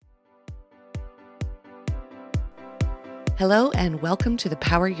Hello, and welcome to the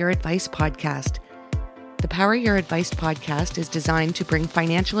Power Your Advice podcast. The Power Your Advice podcast is designed to bring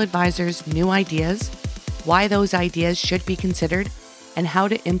financial advisors new ideas, why those ideas should be considered, and how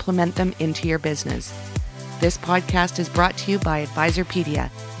to implement them into your business. This podcast is brought to you by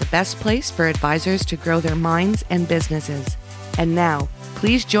Advisorpedia, the best place for advisors to grow their minds and businesses. And now,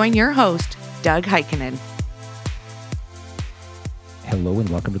 please join your host, Doug Heikkinen. Hello and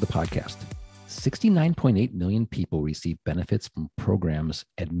welcome to the podcast. 69.8 million people receive benefits from programs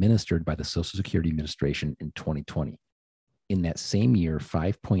administered by the Social Security Administration in 2020. In that same year,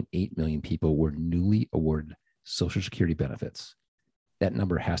 5.8 million people were newly awarded Social Security benefits. That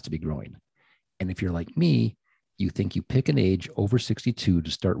number has to be growing. And if you're like me, you think you pick an age over 62 to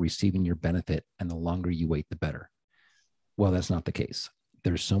start receiving your benefit, and the longer you wait, the better. Well, that's not the case.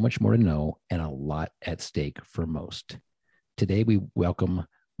 There's so much more to know and a lot at stake for most. Today, we welcome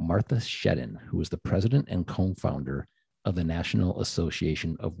Martha Shedden, who is the president and co-founder of the National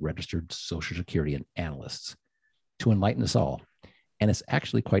Association of Registered Social Security Analysts, to enlighten us all. And it's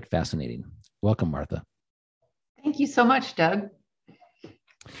actually quite fascinating. Welcome, Martha. Thank you so much, Doug.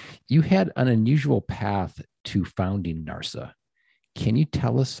 You had an unusual path to founding NARSA. Can you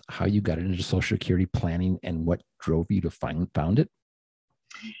tell us how you got into Social Security planning and what drove you to found it?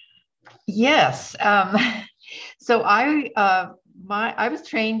 Yes. So I was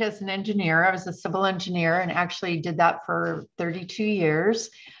trained as an engineer. I was a civil engineer and actually did that for 32 years.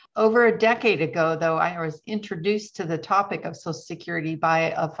 Over a decade ago, though, I was introduced to the topic of Social Security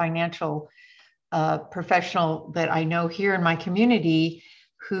by a financial professional that I know here in my community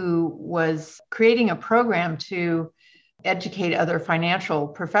who was creating a program to educate other financial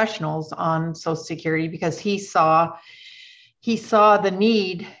professionals on Social Security because he saw the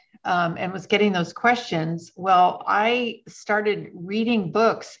need and was getting those questions. Well, I started reading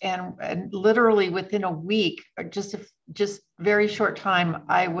books and literally within a week, just very short time,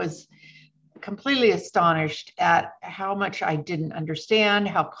 I was completely astonished at how much I didn't understand,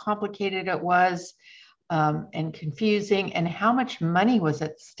 how complicated it was and confusing, and how much money was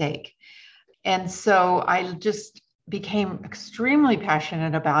at stake. And so I just became extremely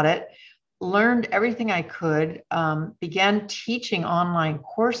passionate about it. Learned everything I could, began teaching online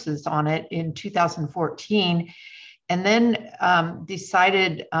courses on it in 2014, and then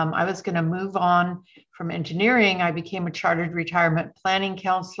decided I was going to move on from engineering. I became a chartered retirement planning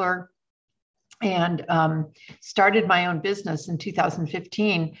counselor and started my own business in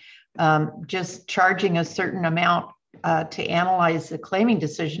 2015, just charging a certain amount to analyze the claiming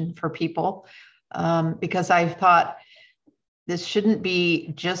decision for people because I thought, this shouldn't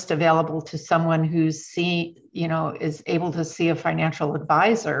be just available to someone who's is able to see a financial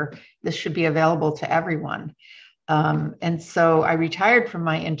advisor. This should be available to everyone. And so I retired from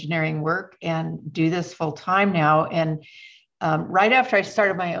my engineering work and do this full time now. And right after I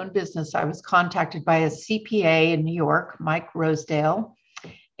started my own business, I was contacted by a CPA in New York, Mike Rosedale.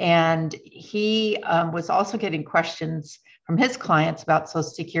 And he was also getting questions from his clients about Social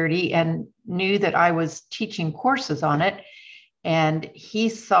Security and knew that I was teaching courses on it. And he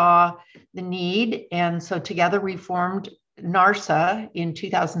saw the need. And so together we formed NARSA in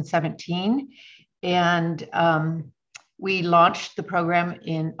 2017. And we launched the program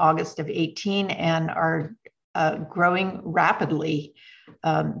in August of 18 and are growing rapidly.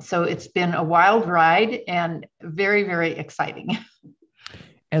 So it's been a wild ride and very, very exciting.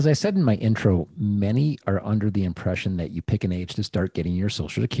 As I said in my intro, many are under the impression that you pick an age to start getting your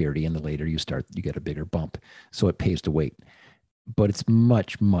Social Security, and the later you start, you get a bigger bump. So it pays to wait. But it's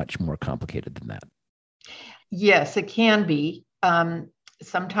much, much more complicated than that. Yes, it can be.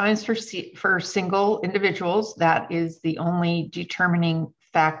 Sometimes for single individuals, that is the only determining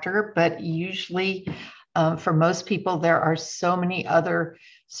factor. But usually for most people, there are so many other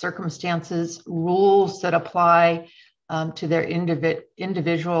circumstances, rules that apply to their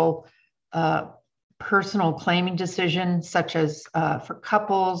individual personal claiming decisions, such as for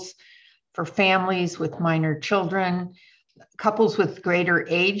couples, for families with minor children, couples with greater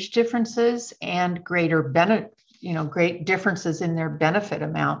age differences and great differences in their benefit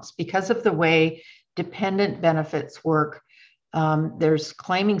amounts. Because of the way dependent benefits work, there's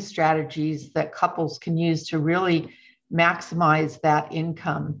claiming strategies that couples can use to really maximize that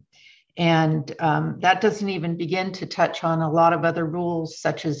income. And that doesn't even begin to touch on a lot of other rules,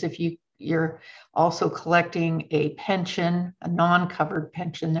 such as if you're also collecting a pension, a non-covered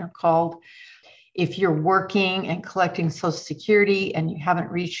pension, they're called. If you're working and collecting Social Security and you haven't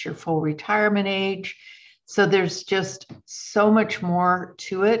reached your full retirement age. So there's just so much more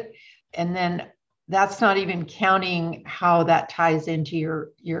to it. And then that's not even counting how that ties into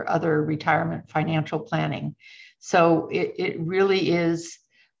your other retirement financial planning. So it really is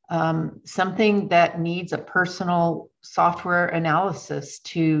something that needs a personal software analysis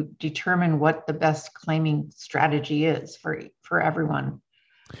to determine what the best claiming strategy is for everyone.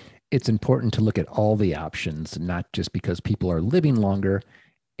 It's important to look at all the options, not just because people are living longer.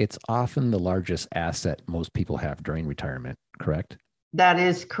 It's often the largest asset most people have during retirement, correct? That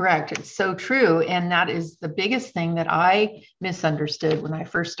is correct. It's so true. And that is the biggest thing that I misunderstood when I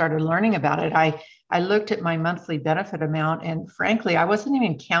first started learning about it. I looked at my monthly benefit amount, and frankly, I wasn't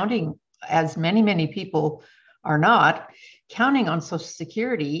even counting, as many people are not, counting on Social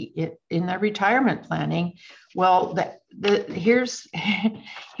Security in their retirement planning. Well, here's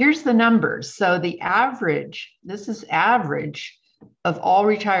the numbers. So the average, this is average of all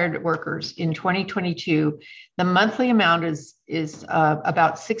retired workers in 2022, the monthly amount is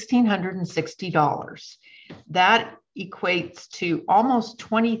about $1,660. That equates to almost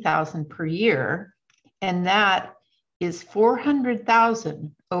 $20,000 per year, and that is $400,000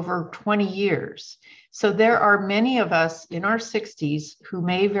 over 20 years. So there are many of us in our 60s who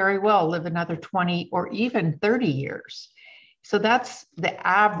may very well live another 20 or even 30 years. So that's the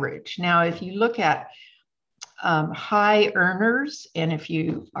average. Now, if you look at high earners, and if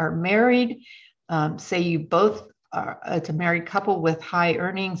you are married, say you both it's a married couple with high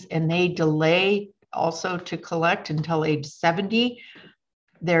earnings and they delay also to collect until age 70,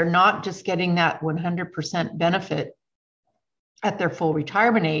 they're not just getting that 100% benefit at their full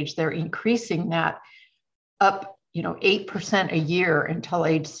retirement age, they're increasing that up 8% a year until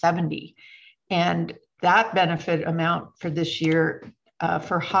age 70. And that benefit amount for this year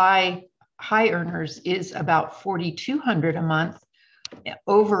for high earners is about $4,200 a month,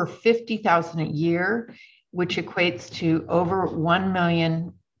 over $50,000 a year, which equates to over $1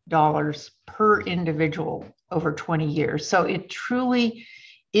 million per individual over 20 years. So it truly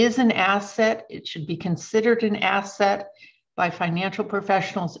is an asset. It should be considered an asset by financial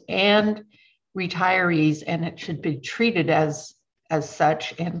professionals and retirees, and it should be treated as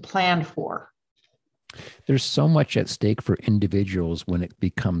such and planned for. There's so much at stake for individuals when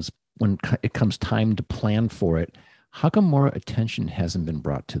it comes time to plan for it. How come more attention hasn't been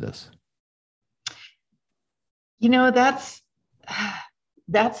brought to this?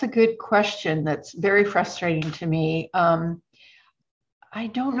 That's a good question. That's very frustrating to me. I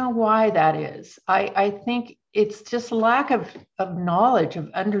don't know why that is. I think it's just lack of knowledge,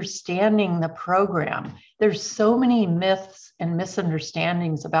 of understanding the program. There's so many myths and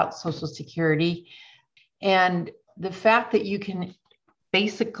misunderstandings about Social Security. And the fact that you can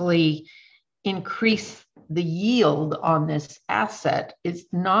basically increase the yield on this asset is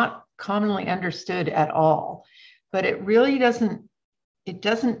not commonly understood at all. But it really doesn't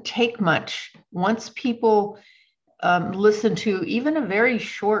take much. Once people listen to even a very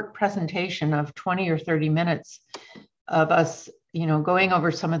short presentation of 20 or 30 minutes of us, going over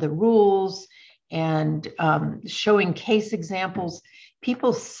some of the rules and showing case examples,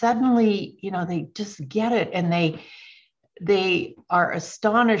 people suddenly, they just get it, and they are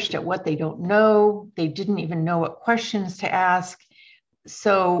astonished at what they don't know. They didn't even know what questions to ask.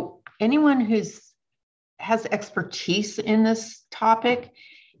 So anyone who has expertise in this topic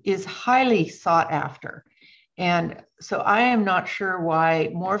is highly sought after. And so I am not sure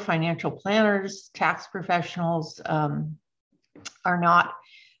why more financial planners, tax professionals are not,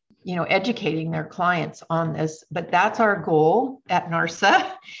 educating their clients on this. But that's our goal at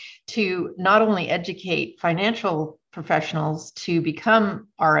NARSA, to not only educate financial professionals to become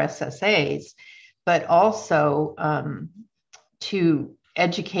RSSAs, but also to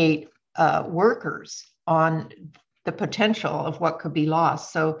educate workers on the potential of what could be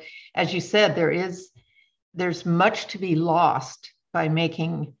lost. So as you said, there's much to be lost by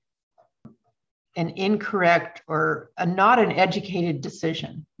making an incorrect or not an educated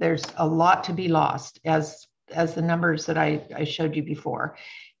decision. There's a lot to be lost, as the numbers that I showed you before.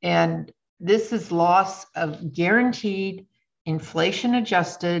 And this is loss of guaranteed,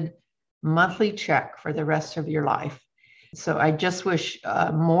 inflation-adjusted monthly check for the rest of your life. So I just wish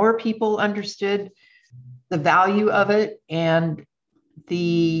more people understood the value of it and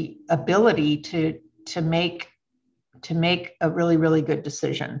the ability to make a really, really good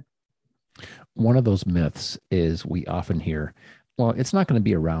decision. One of those myths is we often hear, well, it's not going to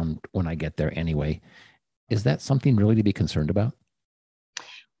be around when I get there anyway. Is that something really to be concerned about?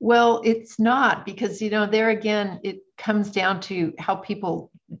 Well, it's not, because, there again, it comes down to how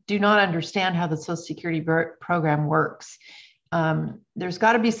people do not understand how the Social Security program works. There's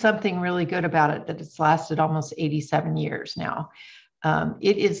got to be something really good about it that it's lasted almost 87 years now.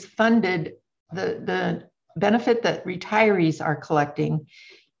 It is funded the benefit that retirees are collecting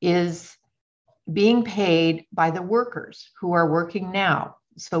is being paid by the workers who are working now.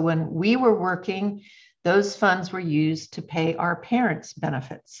 So when we were working, those funds were used to pay our parents'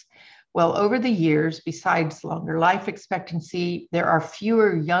 benefits. Well, over the years, besides longer life expectancy, there are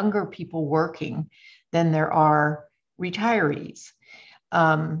fewer younger people working than there are retirees.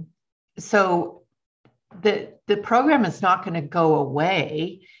 So the program is not going to go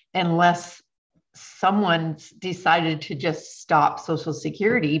away unless someone's decided to just stop Social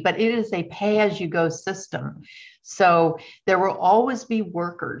Security, but it is a pay-as-you-go system. So there will always be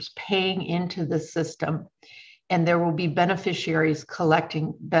workers paying into the system, and there will be beneficiaries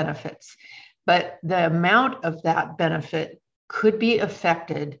collecting benefits. But the amount of that benefit could be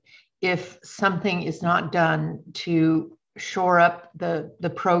affected if something is not done to shore up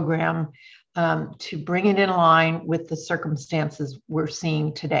the program, to bring it in line with the circumstances we're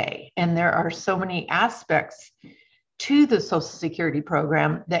seeing today. And there are so many aspects to the Social Security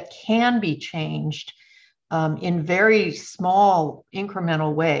program that can be changed in very small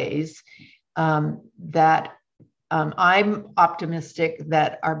incremental ways, that I'm optimistic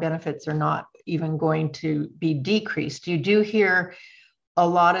that our benefits are not even going to be decreased. You do hear a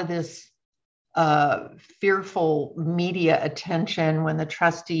lot of this fearful media attention when the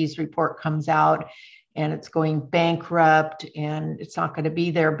trustees report comes out and it's going bankrupt and it's not going to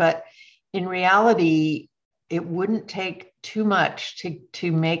be there. But in reality, it wouldn't take too much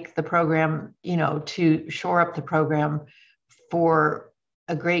to make the program, to shore up the program for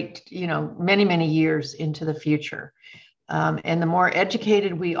a great, many, many years into the future. And the more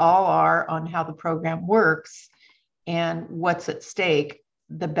educated we all are on how the program works and what's at stake,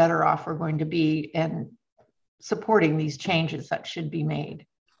 the better off we're going to be in supporting these changes that should be made.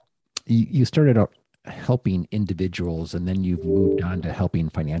 You started out helping individuals, and then you've moved on to helping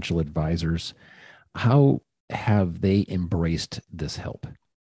financial advisors. How have they embraced this help?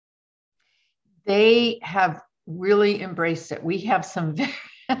 They have really embraced it. We have some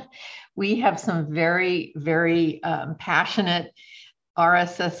very, very passionate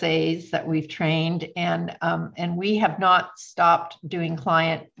RSSAs that we've trained, and we have not stopped doing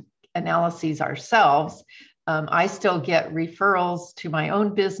client analyses ourselves. I still get referrals to my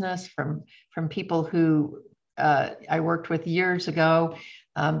own business from people who I worked with years ago,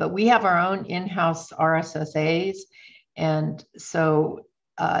 but we have our own in-house RSSAs, and so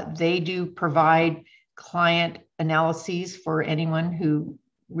they do provide client analyses for anyone who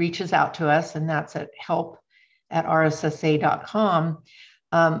reaches out to us, and that's at help@rssa.com.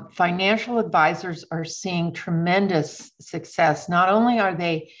 Financial advisors are seeing tremendous success. Not only are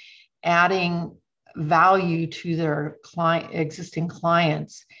they adding value to their existing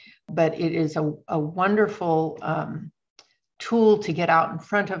clients, but it is a wonderful tool to get out in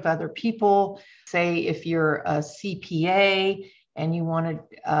front of other people. Say if you're a CPA and you wanted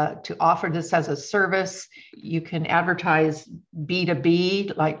to offer this as a service, you can advertise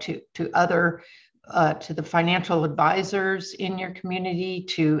B2B, like to other to the financial advisors in your community,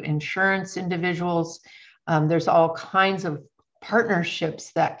 to insurance individuals. There's all kinds of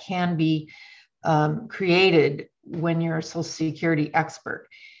partnerships that can be created when you're a Social Security expert.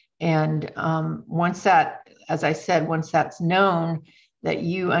 And once that, as I said, once that's known that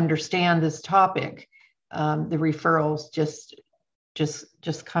you understand this topic, the referrals just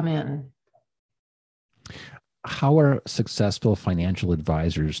come in. How are successful financial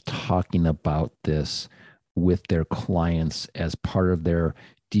advisors talking about this with their clients as part of their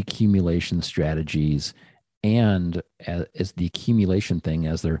decumulation strategies, and as the accumulation thing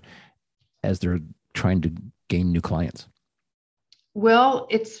as they're trying to gain new clients? Well,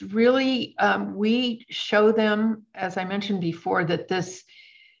 it's really, we show them, as I mentioned before, that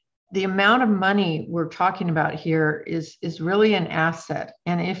the amount of money we're talking about here is really an asset.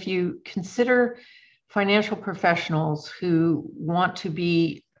 And if you consider financial professionals who want to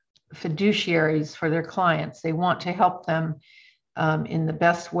be fiduciaries for their clients, they want to help them in the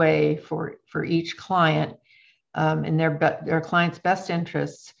best way for each client, in their client's best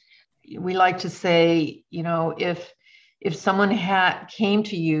interests. We like to say, if someone came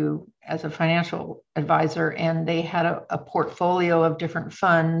to you as a financial advisor and they had a portfolio of different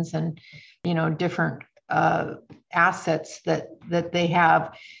funds and different assets that they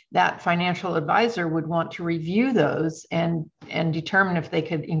have, that financial advisor would want to review those and determine if they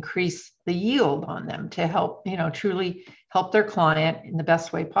could increase the yield on them to help, truly help their client in the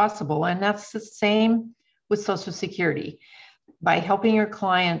best way possible. And that's the same with Social Security. By helping your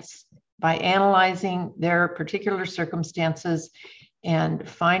clients, by analyzing their particular circumstances and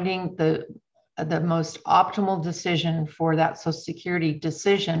finding the most optimal decision for that Social Security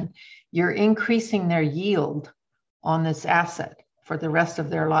decision, you're increasing their yield on this asset for the rest of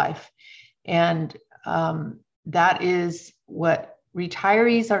their life. And that is what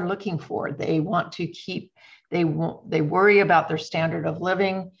retirees are looking for. They want to keep, they worry about their standard of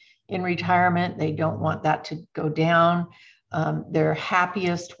living in retirement. They don't want that to go down. They're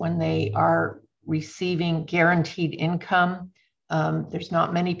happiest when they are receiving guaranteed income. There's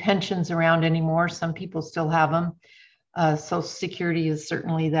not many pensions around anymore. Some people still have them. Social Security is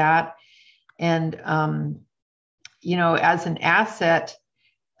certainly that. And, as an asset,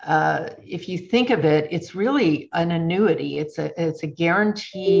 if you think of it, it's really an annuity. It's a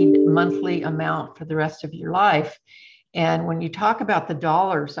guaranteed monthly amount for the rest of your life. And when you talk about the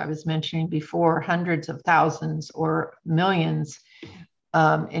dollars I was mentioning before, hundreds of thousands or millions,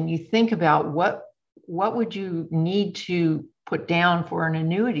 and you think about what would you need to put down for an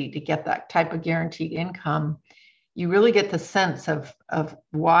annuity to get that type of guaranteed income, you really get the sense of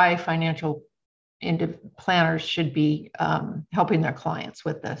why financial planners should be helping their clients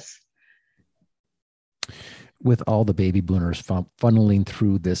with this. With all the baby boomers funneling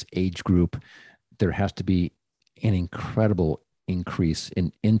through this age group, there has to be an incredible increase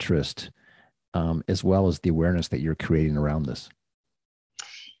in interest, as well as the awareness that you're creating around this.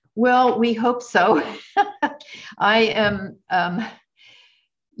 Well, we hope so. We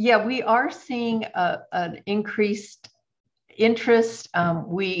are seeing an increased interest.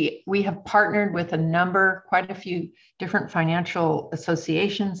 We have partnered with quite a few different financial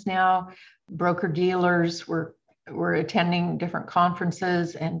associations now, broker dealers. We're attending different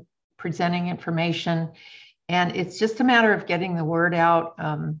conferences and presenting information. And it's just a matter of getting the word out.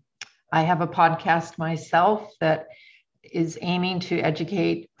 I have a podcast myself that is aiming to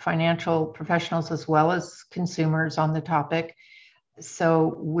educate financial professionals as well as consumers on the topic.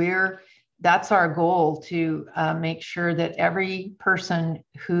 So that's our goal, to make sure that every person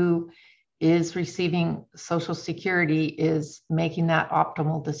who is receiving Social Security is making that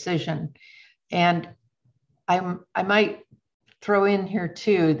optimal decision. And I might throw in here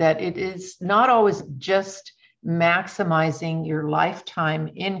too that it is not always just maximizing your lifetime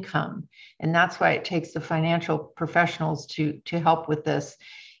income. And that's why it takes the financial professionals to help with this.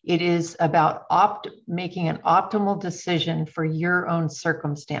 It is about making an optimal decision for your own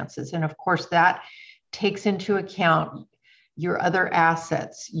circumstances. And of course, that takes into account your other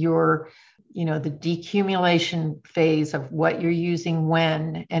assets, the decumulation phase of what you're using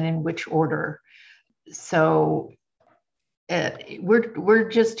when and in which order. So we're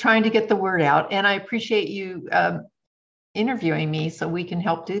just trying to get the word out. And I appreciate you interviewing me so we can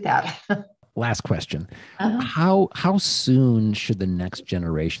help do that. Last question. How soon should the next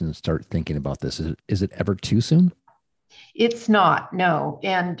generation start thinking about this? Is it ever too soon? It's not, no.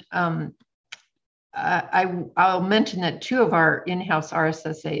 And I'll mention that two of our in-house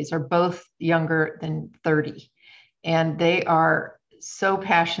RSSAs are both younger than 30, and they are so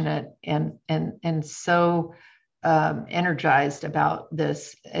passionate and so energized about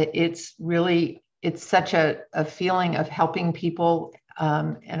this. It's such a feeling of helping people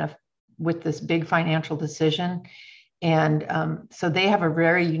with this big financial decision. And so they have a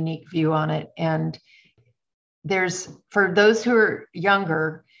very unique view on it. And for those who are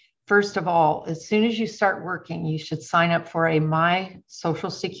younger, first of all, as soon as you start working, you should sign up for a My Social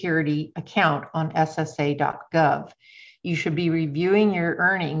Security account on SSA.gov. You should be reviewing your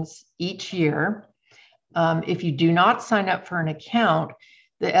earnings each year. If you do not sign up for an account,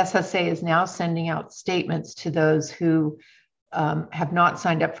 the SSA is now sending out statements to those who have not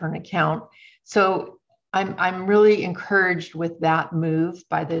signed up for an account. So I'm really encouraged with that move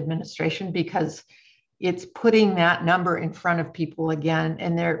by the administration, because it's putting that number in front of people again,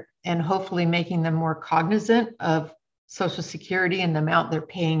 and hopefully making them more cognizant of Social Security and the amount they're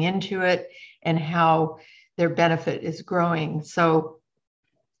paying into it and how their benefit is growing. So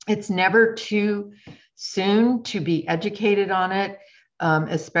it's never too soon to be educated on it,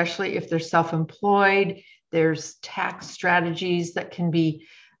 especially if they're self-employed. There's tax strategies that can be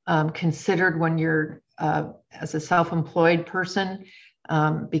considered when you're as a self-employed person,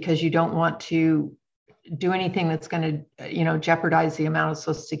 because you don't want to do anything that's going to, jeopardize the amount of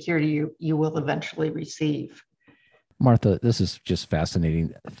Social Security you will eventually receive. Martha, this is just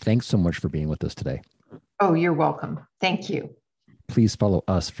fascinating. Thanks so much for being with us today. Oh, you're welcome. Thank you. Please follow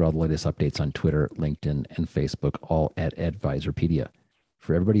us for all the latest updates on Twitter, LinkedIn, and Facebook, all at Advisorpedia.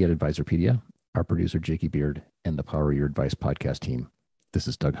 For everybody at Advisorpedia, our producer, Jakey Beard, and the Power Your Advice podcast team, this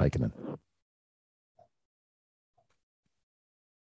is Doug Heikkinen.